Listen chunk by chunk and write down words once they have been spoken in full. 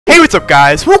What's up,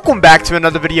 guys? Welcome back to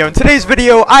another video. In today's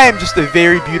video, I am just a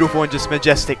very beautiful and just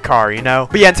majestic car, you know?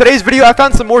 But yeah, in today's video, I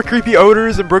found some more creepy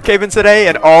odors in Brookhaven today,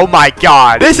 and oh my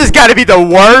god, this has got to be the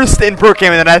worst in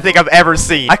Brookhaven that I think I've ever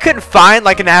seen. I couldn't find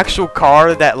like an actual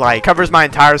car that like covers my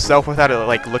entire self without it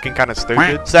like looking kind of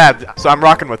stupid. So I'm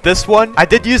rocking with this one. I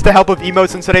did use the help of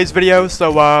emotes in today's video,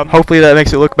 so hopefully that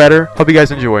makes it look better. Hope you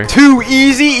guys enjoy. Too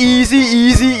easy.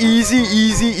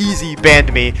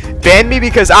 Banned me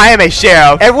because I am a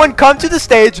sheriff. Everyone come to the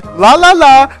stage. La la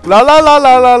la la la la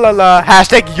la la la la.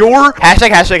 Hashtag your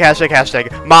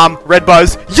hashtag mom red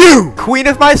buzz you queen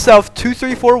of myself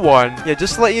 2341. Yeah,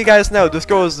 just to let you guys know, this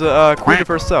girl is queen of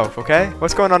herself. Okay,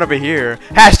 what's going on over here?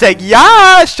 Hashtag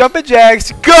yes, jumping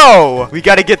jacks, go. We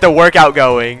gotta get the workout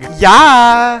going.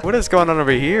 Yeah, what is going on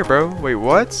over here, bro? Wait,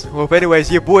 what? Well, but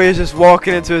anyways, your boy is just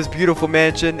walking into his beautiful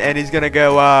mansion, and he's gonna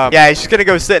go yeah, he's just gonna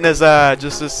go sit in his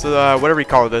just this whatever you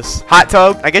call this, hot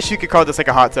tub. I guess you could call this like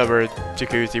a hot tub or a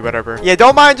jacuzzi, whatever. Yeah,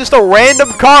 don't mind just a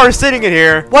random car sitting in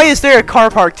here. Why is there a car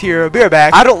parked here? Be right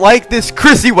back. I don't like this.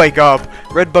 Chrissy, wake up.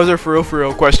 Red buzzer for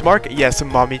real, question mark? Yes,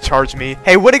 mommy charged me.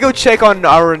 Hey, way to go check on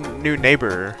our new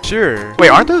neighbor. Sure. Wait,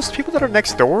 aren't those people that are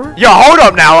next door? Yo, hold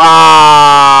up now.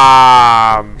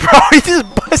 Bro, he just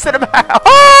busted him out.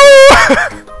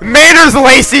 Oh! Manners,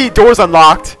 Lacey. Door's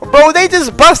unlocked. Bro, they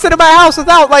just busted in my house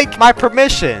without, like, my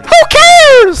permission. Who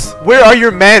cares? Where are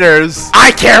your manners?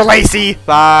 I care, Lacey.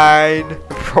 Fine.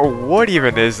 Bro, what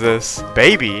even is this?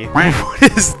 Baby? What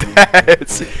is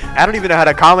that? I don't even know how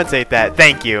to commentate that.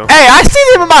 Thank you. Hey, I see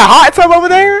them in my hot tub over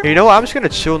there. You know what? I'm just gonna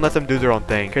chill and let them do their own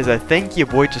thing, because I think your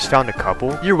boy just found a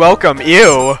couple. You're welcome.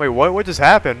 Ew. Wait, what just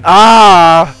happened?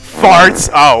 Farts.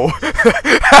 Oh.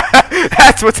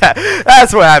 That's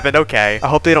what happened. Okay. I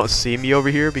hope they don't see me over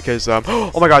here because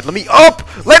oh my god, let me up,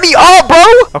 bro.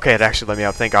 Okay, it actually let me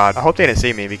up, thank god. I hope they didn't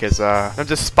see me because I'm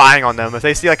just spying on them. If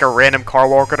they see like a random car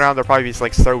walking around, they'll probably be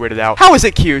like so weirded out. How is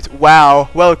it cute? Wow,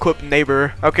 well-equipped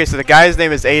neighbor. Okay, so the guy's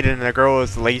name is Aiden and the girl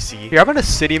is Lacey. Here, I'm gonna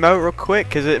city mode real quick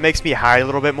because it makes me hide a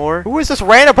little bit more. Who is this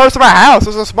random person in my house?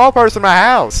 There's a small person in my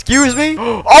house. Excuse me.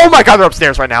 Oh my god, they're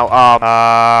upstairs right now.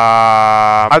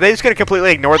 Are they just gonna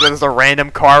completely ignore that there's a random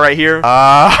car right here?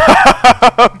 Wow,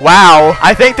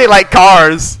 I think they like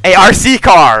cars. A RC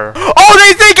car. Oh,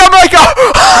 they think I'm like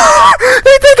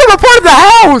they think I'm a part of the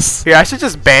house. Here, I should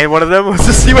just ban one of them. Let's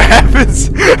just see what happens.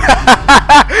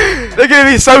 They're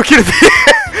gonna be so confused.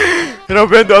 And I'll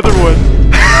ban the other one.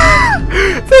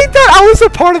 They thought I was a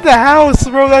part of the house,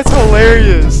 bro. That's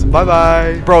hilarious.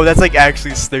 Bye-bye. Bro, that's like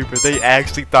actually stupid. They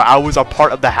actually thought I was a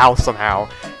part of the house somehow.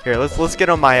 Here, let's get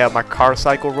on my my car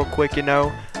cycle real quick, you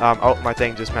know. Oh, my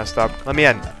thing just messed up. Let me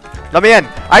in. Let me in.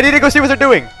 I need to go see what they're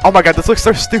doing. Oh my god, this looks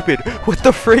so stupid. What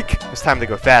the freak? It's time to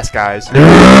go fast, guys.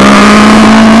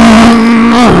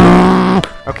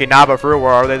 Okay, nah, but for real,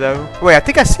 where are they though? Wait, I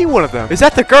think I see one of them. Is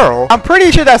that the girl? I'm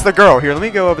pretty sure that's the girl. Here, let me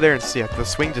go over there and see. The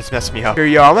swing just messed me up. Here,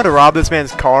 yo, I'm gonna rob this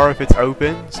man's car if it's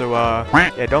open. So,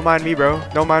 yeah, don't mind me, bro.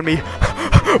 Don't mind me.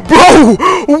 Bro,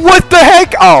 what the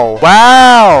heck? Oh,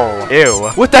 wow.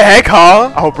 Ew. What the heck,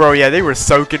 huh? Oh, bro, yeah, they were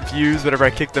so confused whenever I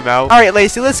kicked them out. All right,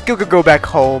 Lacey, let's go back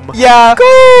home. Yeah,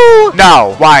 go.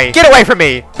 No, why? Get away from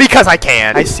me. Because I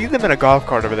can. I see them in a golf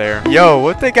cart over there. Yo,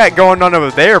 what they got going on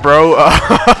over there, bro?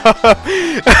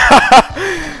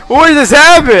 What just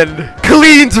happened?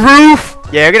 Cleans roof.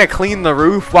 Yeah, you're gonna clean the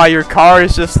roof while your car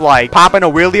is just like popping a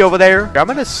wheelie over there. I'm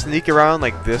gonna sneak around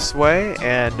like this way,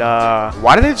 and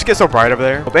why did they just get so bright over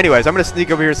there? But anyways, I'm gonna sneak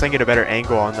over here so I can get a better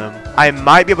angle on them. I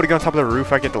might be able to get on top of the roof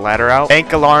if I get the ladder out.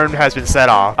 Bank alarm has been set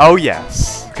off. Oh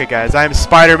yes. Okay, guys, I am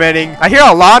Spider-Maning. I hear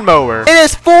a lawnmower. It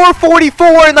is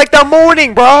 4:44 in like the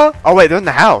morning, bro. Oh wait, they're in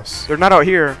the house. They're not out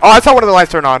here. Oh, I saw one of the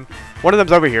lights turn on. One of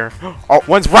them's over here. Oh,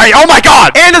 one's right. Oh my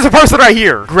god! And there's a person right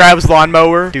here. Grabs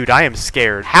lawnmower. Dude, I am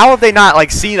scared. How have they not,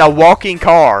 like, seen a walking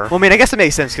car? Well, I mean, I guess it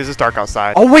makes sense because it's dark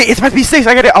outside. Oh, wait. It's about to be 6.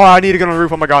 I need to get on the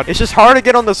roof. Oh my god. It's just hard to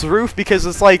get on this roof because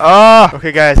it's like,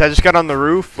 okay, guys. I just got on the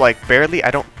roof, like, barely.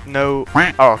 I don't know.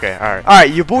 Oh, okay. Alright.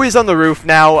 Alright, your boy's on the roof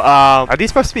now. Are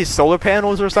these supposed to be solar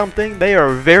panels or something? They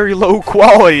are very low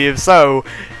quality, if so.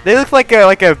 They look like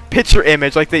a picture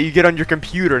image like that you get on your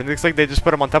computer, and it looks like they just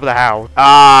put them on top of the house.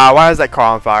 Why is that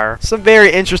car on fire? Some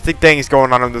very interesting things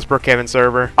going on this Brookhaven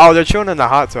server. Oh, they're chilling in the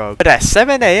hot tub. But at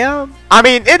 7 a.m.? I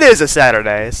mean, it is a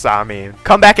Saturday, so I mean,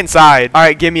 come back inside.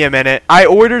 Alright, give me a minute. I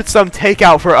ordered some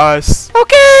takeout for us.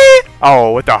 Okay.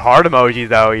 Oh, with the heart emoji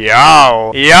though.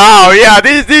 Yo, yeah,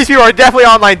 these people are definitely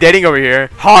online dating over here.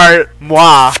 Heart,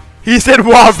 moi. He said,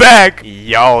 "Walk back."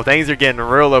 Yo, things are getting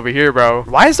real over here, bro.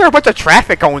 Why is there a bunch of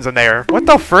traffic cones in there? What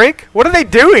the frick? What are they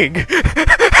doing?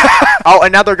 Oh,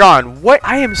 and now they're gone. What?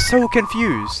 I am so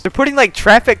confused. They're putting like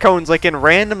traffic cones like in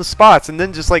random spots and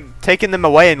then just like taking them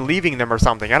away and leaving them or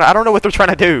something. I don't know what they're trying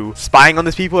to do. Spying on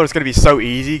these people is going to be so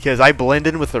easy because I blend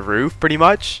in with the roof pretty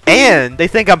much. And they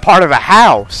think I'm part of a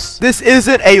house. This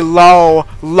isn't a low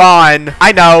lawn.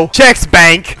 I know. Checks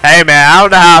bank. Hey man, I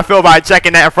don't know how I feel about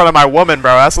checking that in front of my woman,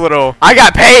 bro. That's a little... I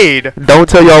got paid. Don't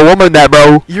tell your woman that,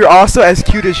 bro. You're also as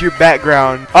cute as your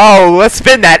background. Oh, let's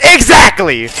spin that.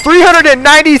 Exactly.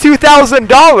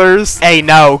 $392,000. Hey,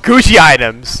 no. Gucci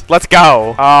items. Let's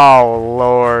go. Oh,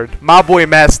 Lord. My boy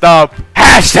messed up.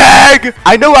 Hashtag.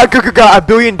 I know I could have got $1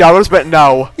 billion, but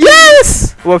no.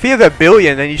 Yes. Well, if you have $1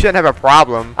 billion, then you shouldn't have a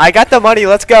problem. I got the money.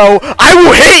 Let's go. I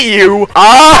will hit you.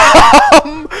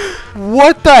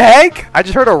 What the heck? I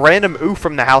just heard a random oof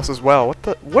from the house as well.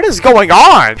 What is going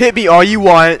on? Hit me all you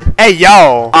want. Hey,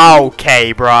 yo.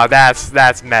 Okay, bro.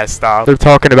 That's messed up. They're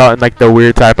talking about it in like the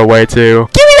weird type of way too.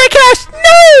 Give me that cash.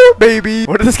 No, baby.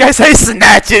 What did this guy say?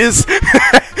 Snatches.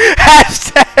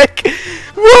 Hashtag.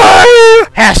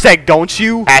 What? Hashtag don't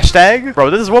you? Hashtag?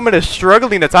 Bro, this woman is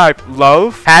struggling to type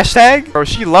love. Hashtag? Bro,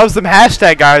 she loves them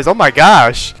hashtag, guys. Oh my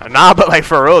gosh. Nah, but like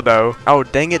for real though. Oh,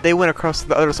 dang it. They went across to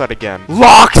the other side again.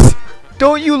 Locks!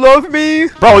 Don't you love me?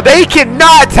 Bro, they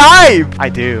cannot type! I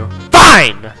do.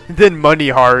 Fine! Then money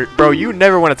heart. Bro, you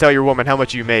never want to tell your woman how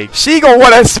much you make. She gonna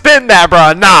want to spend that,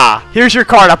 bro. Nah. Here's your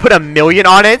card. I put $1 million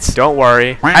on it. Don't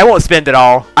worry. I won't spend it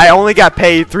all. I only got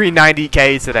paid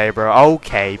 $390K today, bro.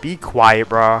 Okay, be quiet,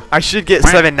 bro. I should get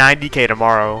 $790K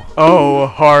tomorrow. Oh,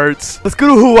 hearts. Let's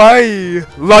go to Hawaii.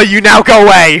 Love you now. Go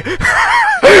away.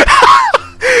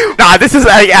 Nah, this is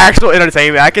like actual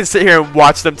entertainment. I can sit here and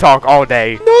watch them talk all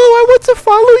day. No, I want to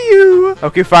follow you.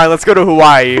 Okay, fine. Let's go to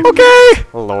Hawaii. Okay.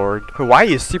 Lord.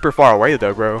 Hawaii is super far away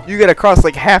though, bro. You gotta cross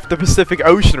like half the Pacific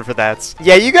Ocean for that.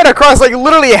 Yeah, you gotta cross like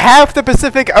literally half the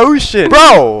Pacific Ocean.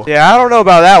 Bro. Yeah, I don't know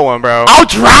about that one, bro. I'll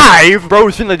drive.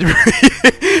 Bro's finna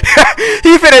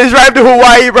he finna drive to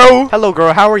Hawaii, bro. Hello,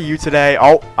 girl. How are you today?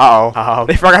 Oh, uh-oh.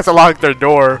 They forgot to lock their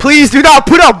door. Please do not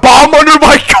put a bomb under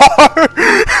my car.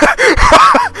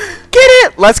 Get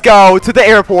it? Let's go to the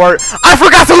airport. I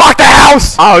forgot to lock the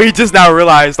house. Oh, he just now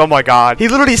realized. Oh my god. He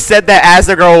literally said that as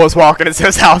the girl was walking into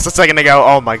his house a second ago.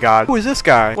 Oh my god. Who is this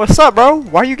guy? What's up, bro?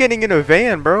 Why are you getting in a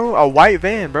van, bro? A white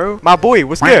van, bro. My boy,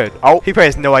 what's good? Oh, he probably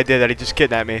has no idea that he just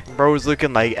kidnapped me. Bro's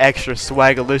looking like extra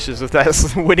swagalicious with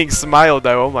that winning smile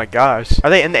though. Oh my gosh. Are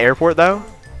they in the airport though?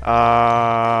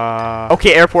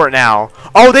 Okay, airport now.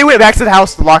 Oh, they went back to the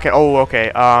house to lock it. Oh,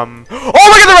 okay. Oh my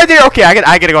god, they're right there. Okay,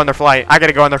 I gotta go on their flight. I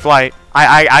gotta go on their flight.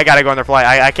 I gotta go on their flight.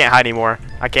 I can't hide anymore.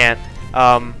 I can't.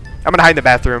 I'm gonna hide in the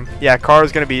bathroom. Yeah,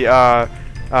 car's gonna be, let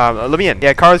me in.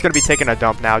 Yeah, car's gonna be taking a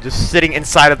dump now. Just sitting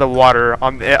inside of the water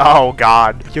on the, oh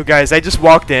god. Yo guys, I just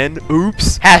walked in.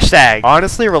 Oops. Hashtag.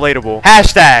 Honestly relatable.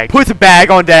 Hashtag. Put the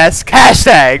bag on desk.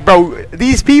 Hashtag. Bro,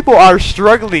 these people are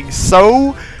struggling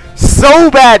so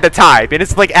bad to type, and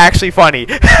it's like actually funny.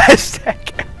 Hashtag.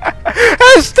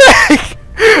 Hashtag.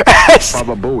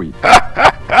 Probably.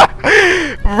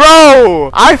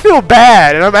 Bro, I feel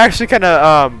bad, and I'm actually kind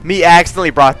of, me accidentally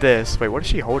brought this. Wait, what is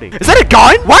she holding? Is that a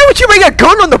gun? Why would you make a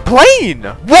gun on the plane?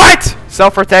 What?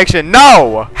 Self-protection.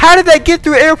 No. How did that get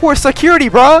through airport security,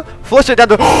 bro? Flush it down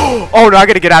the... Oh, no, I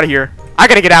gotta get out of here. I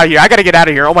gotta get out of here. I gotta get out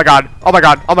of here. Oh my god. Oh my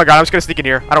god. Oh my god. I'm just gonna sneak in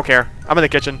here. I don't care. I'm in the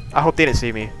kitchen. I hope they didn't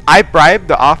see me. I bribed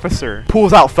the officer.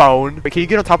 Pulls out phone. Wait, can you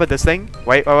get on top of this thing?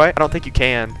 Wait. I don't think you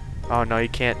can. Oh no, you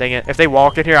can't. Dang it. If they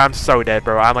walk in here, I'm so dead,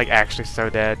 bro. I'm like actually so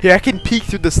dead. Yeah, I can peek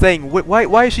through this thing.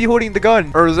 Why is she holding the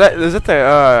gun? Or is that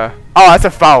the oh, that's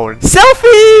a phone.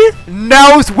 Selfie!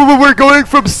 Now we're going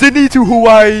from Sydney to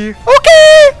Hawaii.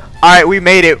 Okay. Alright, we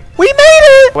made it. We made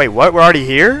it! Wait, what? We're already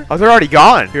here? Oh, they're already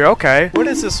gone. Here, okay. What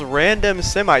is this random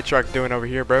semi-truck doing over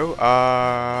here, bro?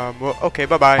 Well, okay,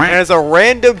 bye-bye. And there's a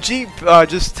random Jeep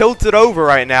just tilted over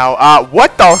right now.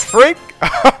 What the frick?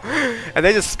 And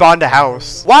they just spawned a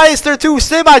house. Why is there 2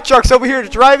 semi-trucks over here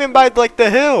driving by like the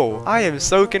hill? I am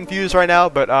so confused right now,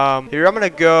 but here I'm gonna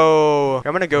go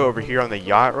over here on the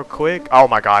yacht real quick. Oh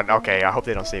my god, okay, I hope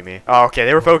they don't see me. Oh, okay,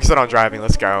 they were focusing on driving.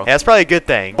 Let's go. Yeah, that's probably a good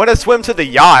thing. Want to swim to the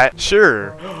yacht?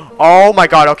 Sure. Oh my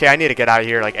god, okay, I need to get out of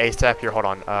here like ASAP. Here, hold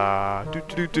on.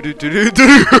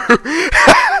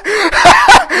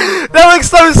 That looks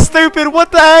so stupid.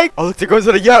 What the heck? Oh, look, there goes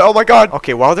to the yacht. Oh my god.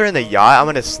 Okay, while they're in the yacht, I'm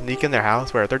gonna sneak in their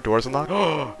house. Where are their doors unlocked?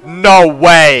 No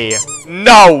way.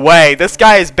 No way. This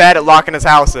guy is bad at locking his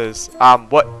houses.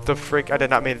 What the frick? I did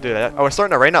not mean to do that. Oh, it's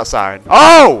starting to rain outside.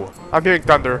 Oh! I'm hearing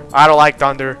thunder. I don't like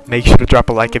thunder. Make sure to drop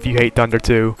a like if you hate thunder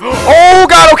too. Oh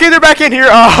god, okay, they're back in here.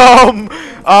 I'm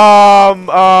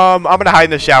gonna hide in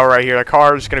the shower right here. The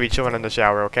car is gonna be chilling in the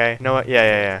shower, okay? You know what?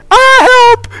 Yeah.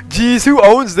 Help! Jeez, who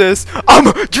owns this?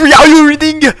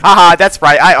 Drowning! Haha, that's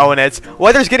right, I own it.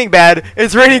 Weather's getting bad.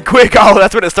 It's raining quick. Oh,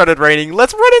 that's when it started raining.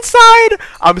 Let's run inside.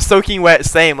 I'm soaking wet.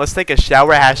 Same. Let's take a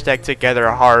shower. Hashtag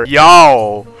together heart.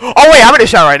 Yo. Oh wait, I'm in the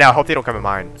shower right now. Hope they don't come in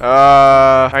mine.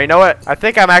 Alright, you know what? I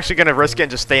think I'm actually gonna risk it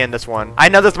and just stay in this one. I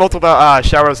know there's multiple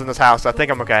showers in this house. So I think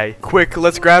I'm okay. Quick,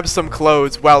 let's grab some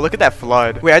clothes. Wow, look at that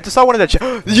flood. Wait, I just saw one of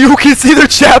the you can see their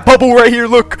chat bubble right here.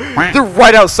 Look, they're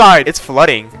right outside. It's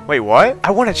flooding. Wait, what?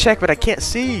 I want to check, but I can't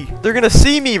see. They're gonna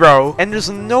see me, bro. And there's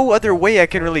no other way I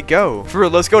can really go. For real,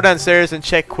 let's go downstairs and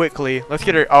check quickly. Let's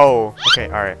get her. Oh, okay,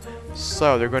 all right.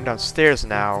 So they're going downstairs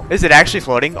now. Is it actually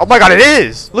floating? Oh my god, it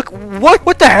is! Look,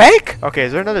 what the heck? Okay,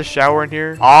 is there another shower in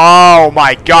here? Oh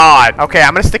my god. Okay,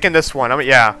 I'm gonna stick in this one.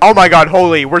 Yeah. Oh my god,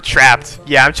 holy, we're trapped.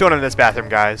 Yeah, I'm chilling in this bathroom,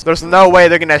 guys. There's no way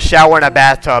they're gonna shower in a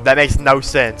bathtub. That makes no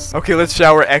sense. Okay, let's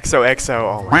shower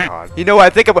XOXO. Oh my god. You know what? I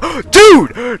think I'm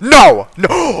dude! No!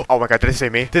 Oh my god, did they say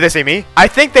me? Did they say me? I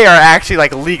think they are actually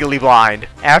like legally blind.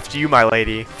 After you, my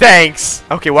lady. Thanks.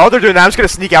 Okay, while they're doing that, I'm just gonna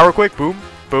sneak out real quick. Boom.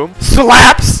 Boom.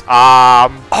 Slaps!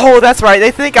 Oh, that's right.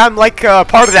 They think I'm, like,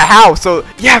 part of the house. So,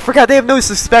 yeah, I forgot. They have no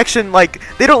suspicion. Like,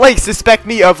 they don't, like, suspect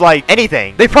me of, like,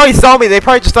 anything. They probably saw me. They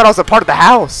probably just thought I was a part of the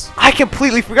house. I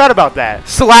completely forgot about that.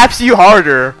 Slaps you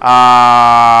harder.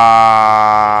 I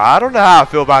don't know how I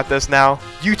feel about this now.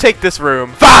 You take this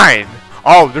room. Fine!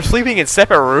 Oh, they're sleeping in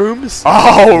separate rooms?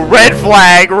 Oh, red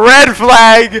flag, red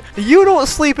flag. You don't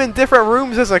sleep in different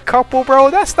rooms as a couple,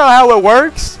 bro. That's not how it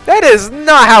works. That is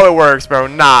not how it works, bro.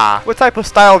 Nah. What type of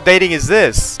style of dating is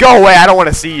this? Go away. I don't want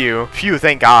to see you. Phew,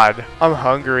 thank God. I'm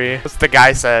hungry. That's what the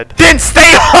guy said. Then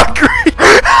stay hungry.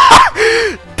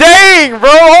 Dang, bro.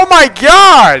 Oh, my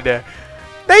God.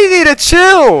 They need to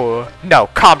chill. No,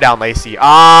 calm down, Lacey.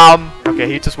 Okay,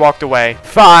 he just walked away.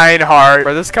 Fine, heart.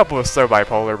 Bro, this couple is so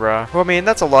bipolar, bro. Well, I mean,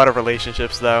 that's a lot of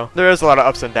relationships, though. There is a lot of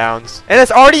ups and downs. And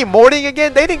it's already morning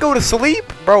again? They didn't go to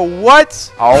sleep? Bro,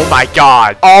 what? Oh, my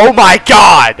God. Oh, my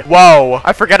God. Whoa.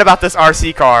 I forgot about this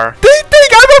RC car. They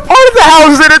think I'm a part of the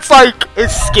house, and it's like,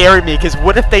 it's scaring me, because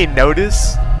what if they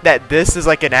notice that this is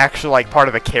like an actual like part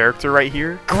of a character right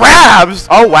here? Grabs!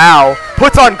 Oh wow.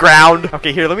 Puts on ground.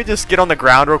 Okay, here, let me just get on the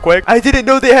ground real quick. I didn't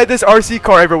know they had this RC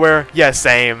car everywhere. Yeah,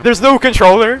 same. There's no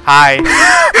controller. Hi.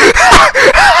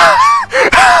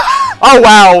 Oh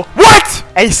wow. What?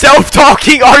 A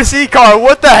self-talking RC car.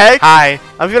 What the heck? Hi.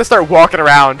 I'm just gonna start walking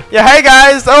around. Yeah, hey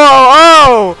guys.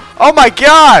 Oh my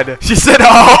god. She said,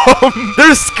 oh.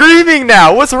 They're screaming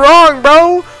now. What's wrong,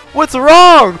 bro? What's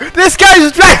wrong? This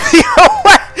guy's driving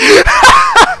away.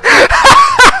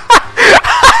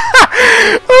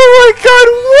 Oh my god,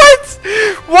 what?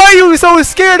 Why are you so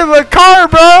scared of a car,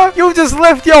 bro? You just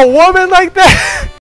left your woman like that?